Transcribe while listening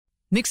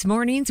Mixed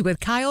Mornings with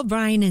Kyle,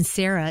 Brian, and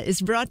Sarah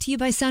is brought to you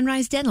by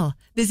Sunrise Dental.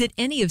 Visit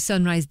any of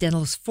Sunrise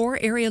Dental's 4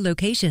 area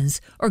locations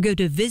or go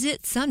to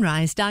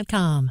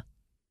visitsunrise.com.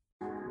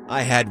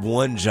 I had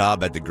one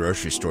job at the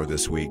grocery store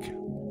this week.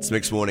 It's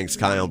Mixed Mornings,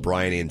 Kyle,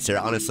 Brian, and Sarah.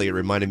 Honestly, it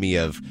reminded me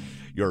of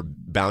your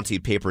Bounty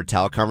paper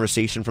towel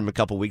conversation from a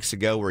couple weeks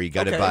ago where you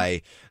got to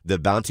buy the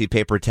Bounty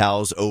paper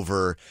towels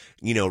over,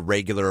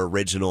 regular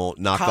original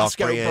knockoff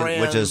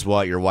brand, which is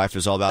what your wife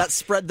is all about. That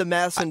spread the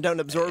mess and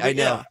don't absorb it. I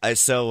know.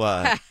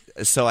 Yeah.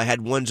 So I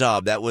had one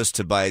job. That was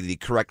to buy the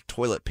correct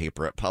toilet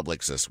paper at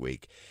Publix this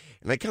week.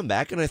 And I come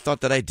back and I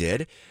thought that I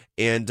did.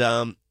 And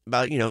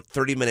about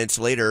 30 minutes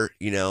later,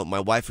 my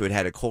wife, who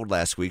had a cold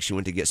last week, she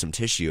went to get some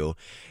tissue.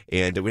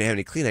 And we didn't have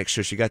any Kleenex,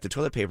 so she got the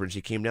toilet paper. And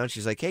she came down.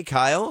 She's like, "Hey,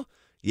 Kyle."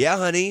 "Yeah,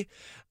 honey."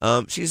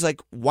 She's like,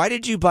 "Why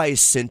did you buy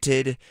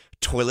scented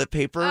toilet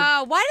paper?"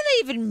 Why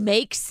do they even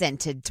make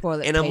scented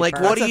toilet paper? And I'm like,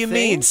 "What do you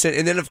mean?"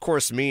 And then, of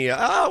course, me,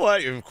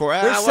 what? Of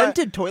course, there's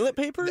scented toilet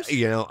papers?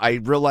 I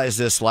realized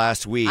this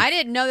last week. I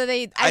didn't know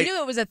that I knew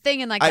it was a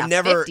thing in the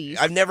 50s.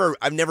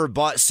 I've never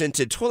bought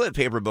scented toilet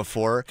paper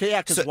before. Okay,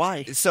 yeah, because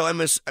why? So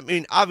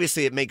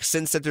obviously it makes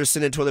sense that there's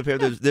scented toilet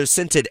paper. There's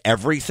scented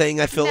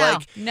everything, I feel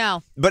like.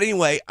 No. But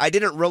anyway, I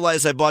didn't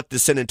realize I bought the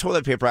scented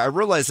toilet paper. I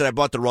realized that I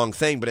bought the wrong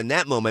thing, but in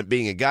that moment,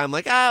 being a guy, I'm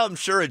like, I'm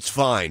sure it's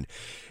fine.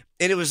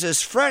 And it was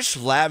this fresh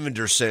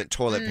lavender scent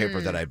toilet paper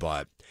that I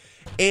bought.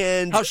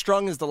 And how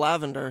strong is the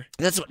lavender?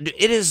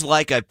 It is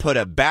like I put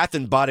a Bath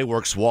and Body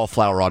Works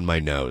wallflower on my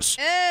nose.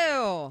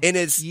 Ew. And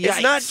it's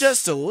not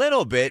just a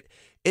little bit,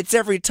 it's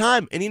every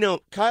time. And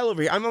Kyle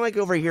over here, I'm like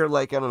over here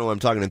like, I don't know, I'm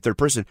talking in third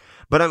person,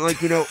 but I'm like,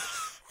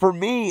 for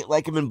me,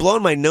 like I've been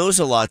blowing my nose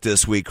a lot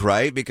this week,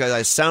 right? Because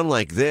I sound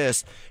like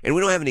this, and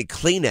we don't have any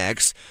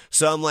Kleenex,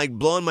 so I'm like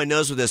blowing my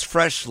nose with this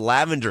fresh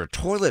lavender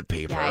toilet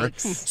paper.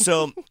 Yikes.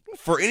 So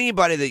for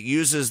anybody that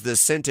uses the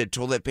scented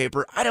toilet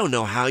paper, I don't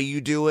know how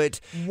you do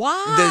it.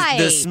 Why?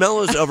 The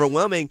smell is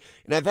overwhelming,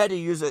 and I've had to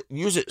use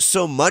it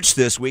so much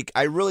this week.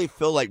 I really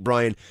feel like,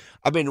 Brian,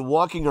 I've been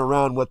walking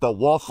around with a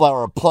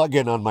wallflower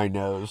plug-in on my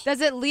nose.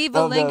 Does it leave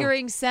a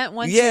lingering scent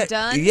once you're you're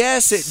done?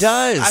 Yes, it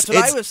does. That's what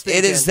I was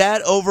thinking. It is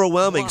that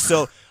overwhelming.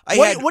 So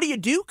what do you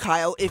do,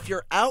 Kyle, if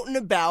you're out and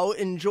about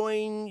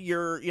enjoying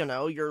you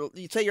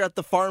say you're at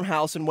the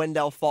farmhouse in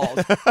Wendell Falls,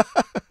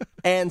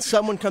 and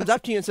someone comes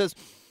up to you and says,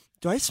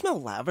 "Do I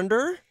smell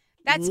lavender?"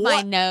 That's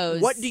my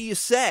nose. What do you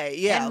say?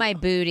 Yeah, and my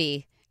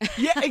booty.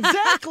 Yeah,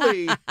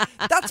 exactly.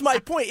 That's my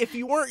point. If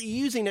you weren't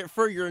using it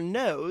for your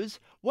nose,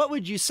 what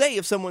would you say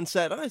if someone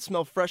said, "I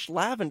smell fresh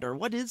lavender"?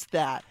 What is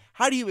that?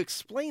 How do you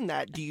explain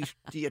that? Do you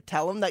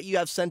tell them that you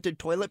have scented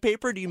toilet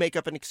paper? Do you make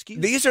up an excuse?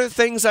 These are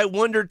things I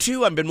wonder,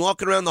 too. I've been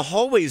walking around the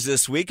hallways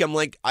this week. I'm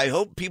like, I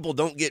hope people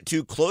don't get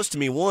too close to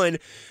me. One,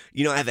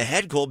 I have a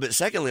head cold. But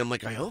secondly, I'm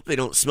like, I hope they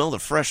don't smell the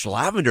fresh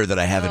lavender that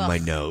I have in my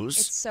nose.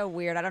 It's so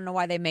weird. I don't know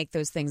why they make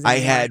those things anymore. I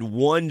had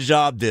one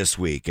job this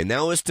week, and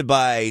that was to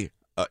buy,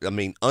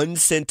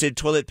 unscented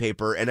toilet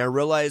paper. And I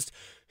realized,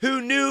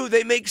 who knew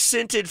they make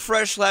scented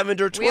fresh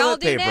lavender toilet we all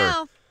do paper?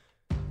 Now.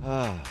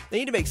 They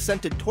need to make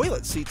scented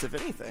toilet seats, if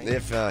anything.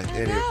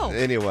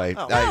 Anyway, you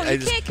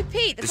can't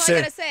compete. That's all I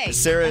gotta say.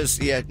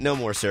 Sarah's no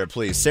more, Sarah,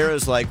 please.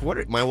 Sarah's like,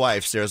 my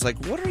wife. Sarah's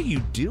like, what are you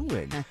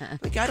doing?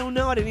 Like, I don't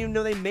know. I didn't even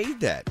know they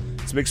made that.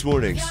 It's Mixed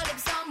Mornings.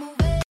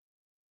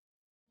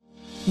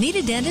 Need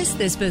a dentist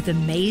that's both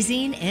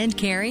amazing and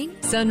caring?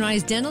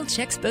 Sunrise Dental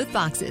checks both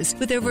boxes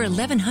with over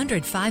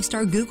 1,100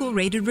 5-star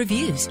Google-rated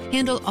reviews.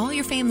 Handle all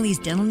your family's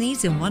dental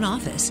needs in one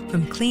office,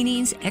 from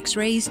cleanings,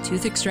 x-rays,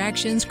 tooth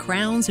extractions,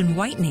 crowns, and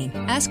whitening.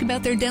 Ask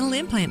about their dental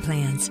implant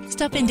plans.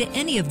 Stop into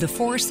any of the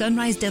 4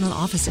 Sunrise Dental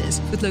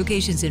offices with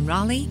locations in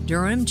Raleigh,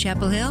 Durham,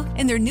 Chapel Hill,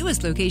 and their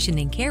newest location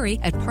in Cary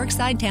at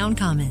Parkside Town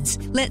Commons.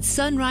 Let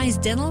Sunrise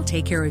Dental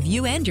take care of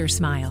you and your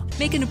smile.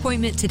 Make an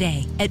appointment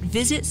today at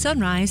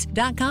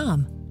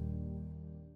visitsunrise.com.